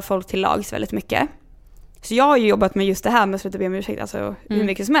vill vara folk till lags väldigt mycket. Så jag har ju jobbat med just det här med att sluta be om ursäkt, alltså hur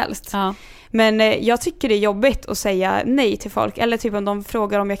mycket som helst. Ja. Men jag tycker det är jobbigt att säga nej till folk. Eller typ om de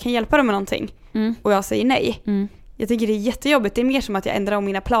frågar om jag kan hjälpa dem med någonting och jag säger nej. Jag tycker det är jättejobbigt. Det är mer som att jag ändrar om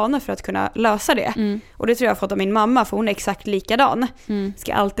mina planer för att kunna lösa det. Och det tror jag har fått av min mamma, för hon är exakt likadan.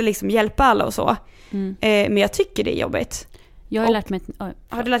 Ska alltid liksom hjälpa alla och så. Men jag tycker det är jobbigt. Jag har lärt mig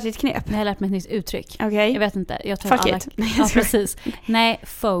har du lärt dig ett knep? Jag har lärt mig ett nytt uttryck. Okay. Jag vet inte. Jag tror Fuck alla... it. Ja, precis. Nej,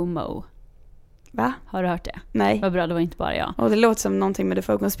 FOMO. Va? Har du hört det? Nej. Vad bra, det var inte bara jag. Och det låter som någonting med The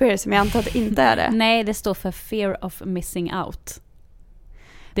Folk Conspiracy, men jag antar att det inte är det. Nej, det står för fear of missing out.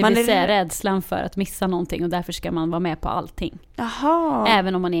 Det vill säga rädslan för att missa någonting, och därför ska man vara med på allting. Jaha.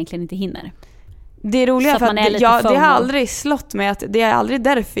 Även om man egentligen inte hinner. Det är roliga för att det har aldrig slått mig att det är aldrig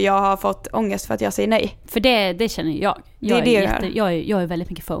därför jag har fått ångest för att jag säger nej. För det känner jag. Jag är väldigt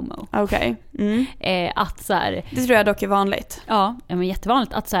mycket FOMO. Okej. Att så här, det tror jag dock är vanligt. Ja, men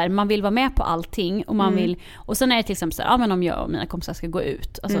jättevanligt att så här, man vill vara med på allting och man vill, och sen är det till exempel så här, men om jag och mina kompisar ska gå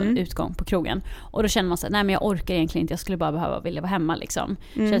ut, alltså utgång på krogen, och då känner man så här, nej men jag orkar egentligen inte, jag skulle bara vilja vara hemma liksom.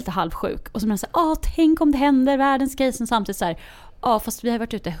 Känns lite halvsjuk. Och så menar man så här, tänk om det händer världens grej, som samtidigt så här, fast vi har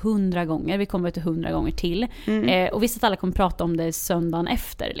varit ute 100 gånger. Vi kommer ut 100 gånger till. Och visst att alla kommer prata om det söndagen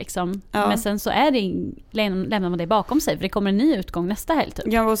efter. Liksom. Ja. Men sen så lämnar man det bakom sig. För det kommer en ny utgång nästa helg. Typ.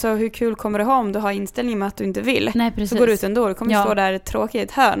 Ja, och så hur kul kommer det ha om du har inställningen med att du inte vill? Nej, precis. Så går du ut ändå. Du kommer stå där tråkigt i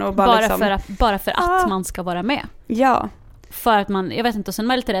ett hörn. Och bara för att man ska vara med. Ja. För att man, jag vet inte, och sen är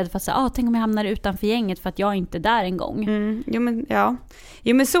man lite rädd för att säga, tänk om jag hamnar utanför gänget för att jag är inte där en gång.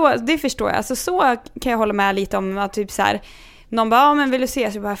 Jo men så, det förstår jag. Alltså så kan jag hålla med lite om att typ så här, någon bara, men vill du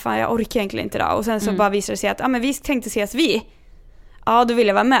ses? Jag bara, fan jag orkar egentligen inte idag. Och sen så bara visar det sig att, men vi tänkte ses vi. Ja, då vill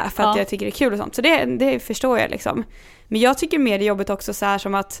jag vara med för att jag tycker det är kul och sånt. Så det förstår jag liksom. Men jag tycker mer det är jobbigt också så här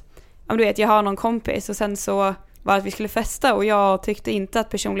som att, du vet, jag har någon kompis och sen så var att vi skulle festa och jag tyckte inte att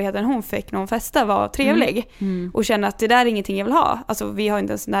personligheten hon fick när hon festa var trevlig. Och kände att det där är ingenting jag vill ha. Alltså vi har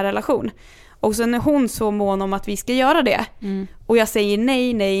inte en sån där relation. Och sen är hon så mån om att vi ska göra det. Och jag säger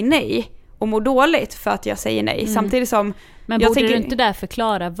nej. Och mår dåligt för att jag säger nej. Samtidigt som... Men borde du inte där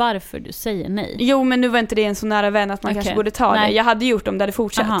förklara varför du säger nej? Jo, men nu var inte det en så nära vän att man kanske borde ta det. Jag hade gjort om det hade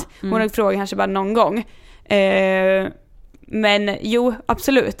fortsatt. Hon hade frågat kanske bara någon gång. Men jo,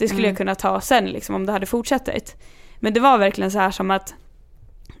 absolut. Det skulle jag kunna ta sen liksom, om det hade fortsatt. Men det var verkligen så här som att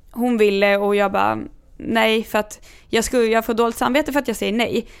hon ville och jag bara... Nej, för att jag får dåligt samvete för att jag säger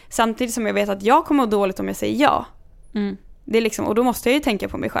nej. Samtidigt som jag vet att jag kommer att må dåligt om jag säger ja. Det är liksom, och då måste jag ju tänka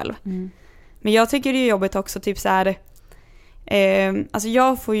på mig själv. Men jag tycker det är jobbigt också typ så här, alltså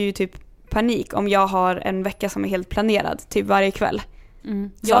jag får ju typ panik om jag har en vecka som är helt planerad typ varje kväll.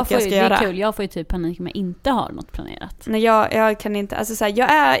 Det är kul, jag får ju typ panik om jag inte har något planerat. Nej, jag kan inte, alltså så här,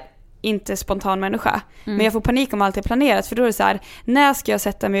 jag är inte spontan människa, men jag får panik om allt är planerat, för då är det så här, när ska jag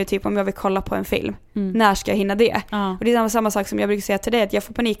sätta mig typ om jag vill kolla på en film? När ska jag hinna det? Och det är samma sak som jag brukar säga till dig, att jag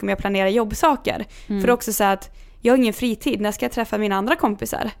får panik om jag planerar jobbsaker. För det är också så här att jag har ingen fritid, när ska jag träffa mina andra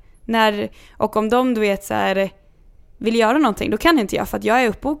kompisar? Och om de, du vet så här, vill göra någonting, då kan inte jag, för att jag är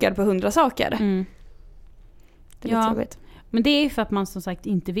uppbokad på 100 saker. Det är lite jobbigt. Men det är ju för att man som sagt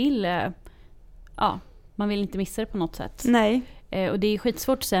inte vill, man vill inte missa det på något sätt. Nej. Och det är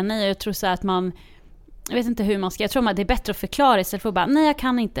skitsvårt att säga nej. Jag tror så att jag vet inte hur man ska, jag tror att det är bättre att förklara istället för att bara, nej jag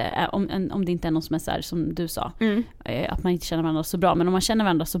kan inte, om det inte är någon som är så här, som du sa, att man inte känner varandra så bra. Men om man känner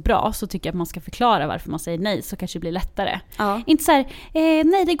varandra så bra, så tycker jag att man ska förklara varför man säger nej, så kanske det blir lättare. Inte så här,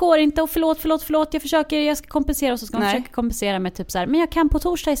 nej det går inte, och förlåt, jag ska kompensera, och så ska man försöka kompensera med typ så här, men jag kan på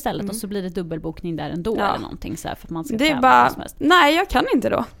torsdag istället, och så blir det dubbelbokning där ändå eller någonting så här, för att man ska det är bara, nej jag kan inte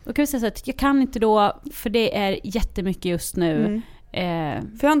då. Då kan vi säga så att jag kan inte då, för det är jättemycket just nu.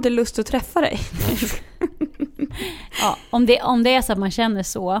 För jag har inte lust att träffa dig. Om det är så att man känner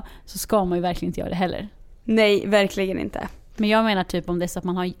så ska man ju verkligen inte göra det heller. Nej, verkligen inte. Men jag menar typ om det är så att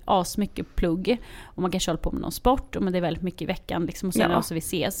man har asmycket plugg och man kanske håller på med någon sport, och men det är väldigt mycket i veckan liksom, och sen också vi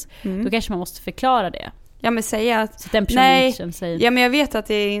ses, då kanske man måste förklara det. Ja, men säga att nej, ja, men jag vet att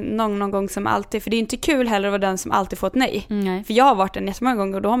det är någon gång som alltid, för det är inte kul heller att vara den som alltid får ett nej. För jag har varit en jättemånga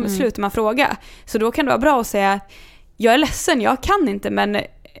gånger och då har man slutat man fråga. Så då kan det vara bra att säga, jag är ledsen, jag kan inte, men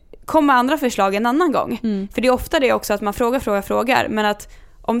kom med andra förslag en annan gång. För det är ofta det också att man frågar, men att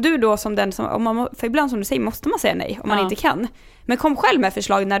om du då som den som, för ibland som du säger måste man säga nej om man inte kan. Men kom själv med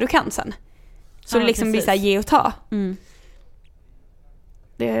förslag när du kan sen. Så det liksom blir så här, ge och ta.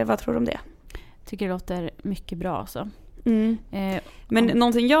 Vad tror du om det? Tycker det låter mycket bra alltså. Men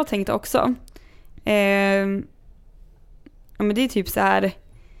någonting jag tänkte också, men det är typ så här,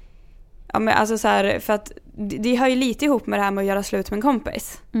 alltså så här, för att det hör ju lite ihop med det här med att göra slut med en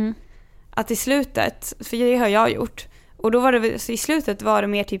kompis. Att i slutet, för det har jag gjort, och då var det, så i slutet var det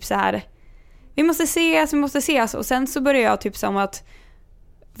mer typ så här, vi måste ses, och sen så började jag typ som att,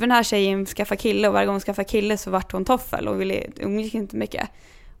 för den här tjejen skaffade kille, och varje gång hon skaffade kille så vart hon toffel och umgick inte mycket.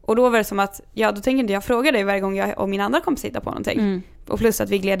 Och då var det som att, då tänker inte jag fråga dig varje gång jag och min andra kompis hittar på någonting. Och plus att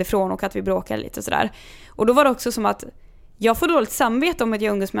vi gled ifrån och att vi bråkade lite och sådär. Och då var det också som att jag får dåligt samvete om att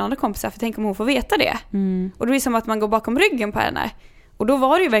jag umgås med andra kompisar, för tänk om hon får veta det. Och det blir som att man går bakom ryggen på henne. Och då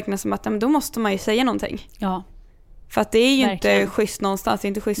var det ju verkligen som att då måste man ju säga någonting. Ja. För att det är ju verkligen inte schysst någonstans, det är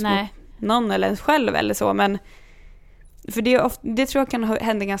inte schysst mot någon eller ens själv eller så, men för det tror jag kan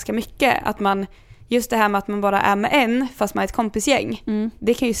hända ganska mycket, att man, just det här med att man bara är med en fast man är ett kompisgäng,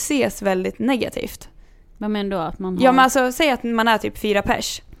 det kan ju ses väldigt negativt. Vad menar du att man har? Ja, men alltså säg att man är typ 4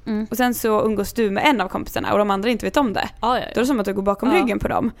 pers och sen så umgås du med en av kompisarna och de andra inte vet om det. Då är det som att du går bakom ryggen på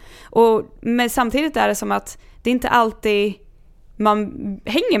dem. Men samtidigt är det som att det inte alltid man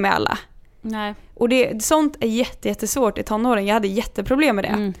hänger med alla. Nej. Och sånt är jättesvårt i tonåren. Jag hade jätteproblem med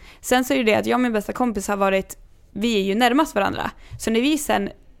det. Sen så är det att jag och min bästa kompis har varit, vi är ju närmast varandra. Så när vi sen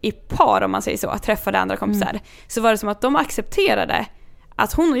i par, om man säger så, träffade andra kompisar, så var det som att de accepterade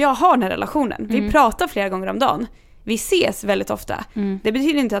att hon och jag har den här relationen. Vi pratar flera gånger om dagen. Vi ses väldigt ofta. Det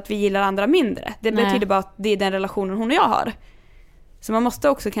betyder inte att vi gillar andra mindre. Det betyder bara att det är den relationen hon och jag har. Så man måste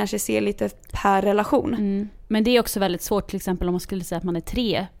också kanske se lite per relation. Men det är också väldigt svårt, till exempel om man skulle säga att man är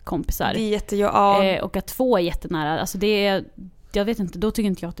 3 kompisar. Det är och att 2 är jättenära. Alltså det är, jag vet inte, då tycker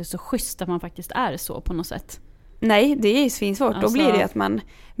inte jag att det är så schysst att man faktiskt är så på något sätt. Nej, det är ju svinsvårt. Alltså, då blir det att man...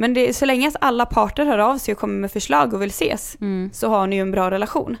 Men det, så länge att alla parter hör av sig och kommer med förslag och vill ses, så har ni ju en bra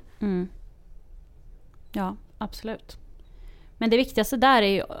relation. Ja, absolut. Men det viktigaste där är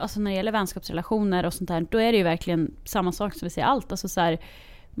ju, alltså när det gäller vänskapsrelationer och sånt där, då är det ju verkligen samma sak som vi säger allt. Alltså så här,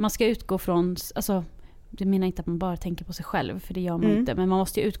 man ska utgå från, alltså det menar inte att man bara tänker på sig själv, för det gör man inte, men man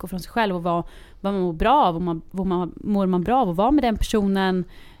måste ju utgå från sig själv och vad man mår bra av, mår man bra av att vara med den personen,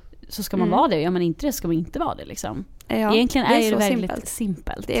 så ska man vara det. Gör man inte det, ska man inte vara det liksom. Ja, egentligen är det väldigt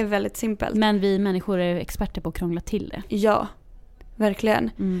simpelt. Det är väldigt simpelt. Men vi människor är experter på att krångla till det. Ja,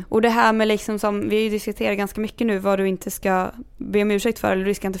 verkligen. Och det här med liksom, som vi har ju diskuterat ganska mycket nu, vad du inte ska be om ursäkt för, eller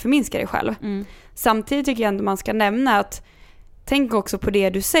du ska inte förminska dig själv. Samtidigt tycker jag ändå man ska nämna att tänk också på det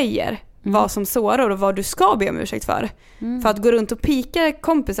du säger. Vad som sårar och vad du ska be om ursäkt för. För att gå runt och pika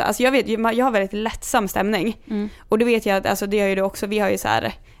kompisar. Alltså jag har väldigt lättsam stämning. Och det vet jag att, alltså det har ju det också, vi har ju så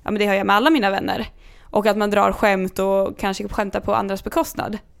här, ja men det har jag med alla mina vänner. Och att man drar skämt och kanske skämtar på andras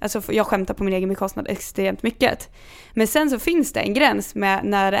bekostnad. Alltså jag skämtar på min egen bekostnad extremt mycket. Men sen så finns det en gräns med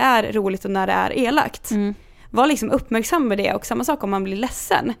när det är roligt och när det är elakt. Var liksom uppmärksam med det, och samma sak om man blir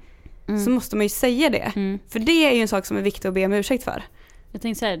ledsen. Så måste man ju säga det. För det är ju en sak som är viktig att be om ursäkt för. Jag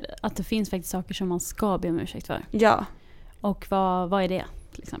tänkte säga att det finns faktiskt saker som man ska be om ursäkt för. Ja. Och vad är det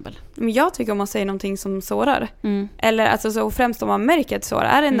till exempel? Men jag tycker om man säger någonting som sårar. Eller alltså, så främst om man märker att sårar.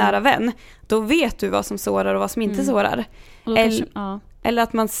 Är det en nära vän, då vet du vad som sårar och vad som inte sårar. Eller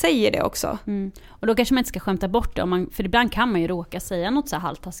att man säger det också. Och då kanske man inte ska skämta bort det. För ibland kan man ju råka säga något så här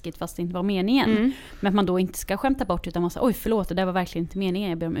halvtaskigt fast det inte var meningen. Men att man då inte ska skämta bort, utan man säger, oj förlåt, det där var verkligen inte meningen,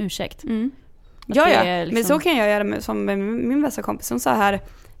 jag ber om ursäkt. Ja, liksom... men så kan jag göra som med min bästa kompis. Hon sa här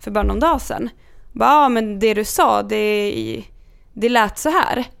för bara någon dag sedan. Men det du sa, det lät så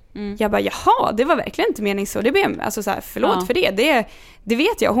här. Jag bara, jaha, det var verkligen inte mening så. Det ber alltså så här, förlåt för det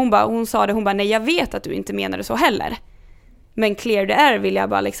vet jag. Hon sa det, nej jag vet att du inte menar det så heller. Men clear the air vill jag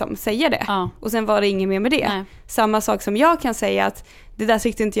bara liksom säga det. Och sen var det ingen mer med det. Nej. Samma sak som jag kan säga att det där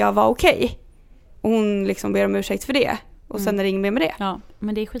tyckte inte jag var okej. Och hon liksom ber om ursäkt för det. Och sen är det ingen mer med det. Ja,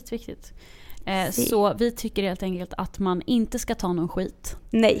 men det är skitviktigt. Så vi tycker helt enkelt att man inte ska ta någon skit.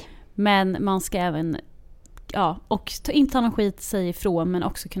 Nej. Men man ska även, och inte ta någon skit, säga ifrån, men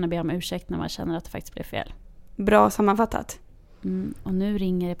också kunna be om ursäkt när man känner att det faktiskt blev fel. Bra sammanfattat. Och nu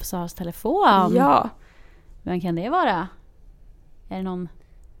ringer det på Saras telefon. Ja. Vem kan det vara? Är det någon?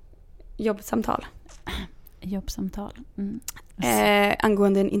 Jobbsamtal. Jobbsamtal.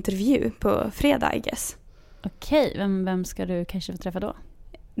 Angående en intervju på fredag, I guess. Okej, vem ska du kanske få träffa då?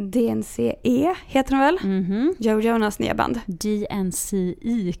 DNCE heter de väl? Joe Jonas nya band.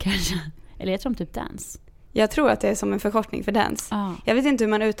 DNCI kanske. Eller heter de typ Dance? Jag tror att det är som en förkortning för dance. Jag vet inte hur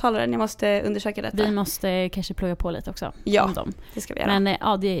man uttalar den, jag måste undersöka detta. Vi måste kanske plugga på lite också. Ja, om dem. Det ska vi göra. Men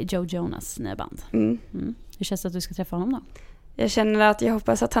det är Joe Jonas nya band. Hur känns det att du ska träffa honom då? Jag känner att jag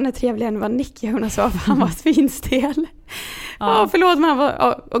hoppas att han är trevligare än vad Nick Jonas var, för han var svinstel. Ja, förlåt, men han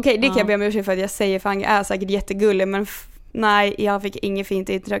var... Okej, det kan jag be om ursäkt för att jag säger, för han är säkert jättegullig, men nej, jag fick inget fint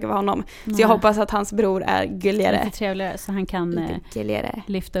intryck av honom. Nej. Så jag hoppas att hans bror är gulligare. Lite trevligare, så han kan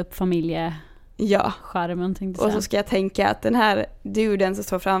lyfta upp familjeskärmen, tänkte jag. Och så ska jag tänka att den här duden som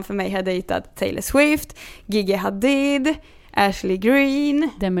står framför mig har dejtat Taylor Swift, Gigi Hadid, Ashley Green,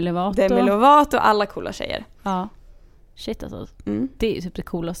 Demi Lovato och alla coola tjejer. Ja. Shit alltså. Det är ju typ det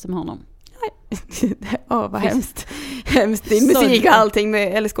coolaste med honom. Vad hemskt. Din musik och allting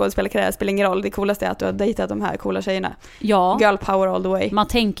med, eller skådespelarkarriär spelar ingen roll. Det coolaste är att du har dejtat de här coola tjejerna. Ja. Girl power all the way. Man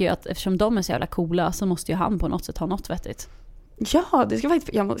tänker ju att eftersom de är så jävla coola så måste ju han på något sätt ha något vettigt. Ja, det ska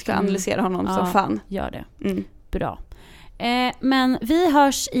faktiskt, jag ska analysera honom som fan. Gör det. Bra. Men vi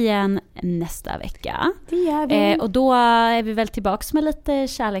hörs igen nästa vecka. Det gör vi. Och då är vi väl tillbaks med lite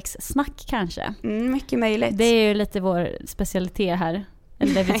kärlekssnack kanske. Mycket möjligt. Det är ju lite vår specialitet här.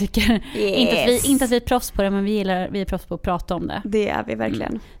 Eller det vi tycker. Yes. Inte att vi är proffs på det, men vi är proffs på att prata om det. Det är vi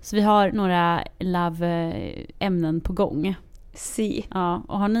verkligen. Så vi har några love-ämnen på gång. Ja,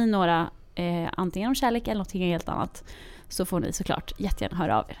 och har ni några antingen om kärlek eller något helt annat, så får ni såklart jättegärna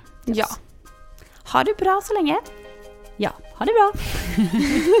höra av er. Ja. Ha det bra så länge. Ja, ha det bra.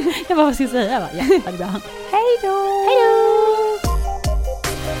 Jag bara, vad ska jag säga? Ja, ha det bra. Hej då! Hej då!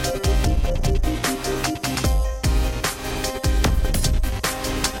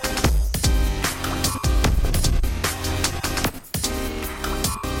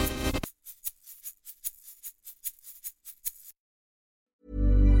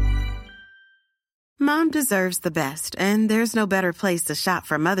 Mom deserves the best, and there's no better place to shop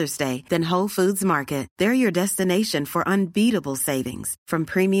for Mother's Day than Whole Foods Market. They're your destination for unbeatable savings, from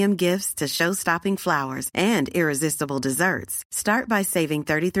premium gifts to show-stopping flowers and irresistible desserts. Start by saving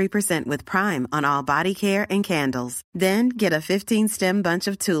 33% with Prime on all body care and candles. Then get a 15-stem bunch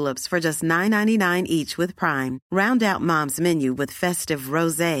of tulips for just $9.99 each with Prime. Round out Mom's menu with festive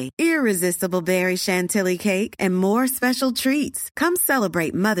rosé, irresistible berry chantilly cake, and more special treats. Come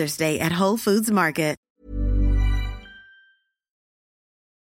celebrate Mother's Day at Whole Foods Market.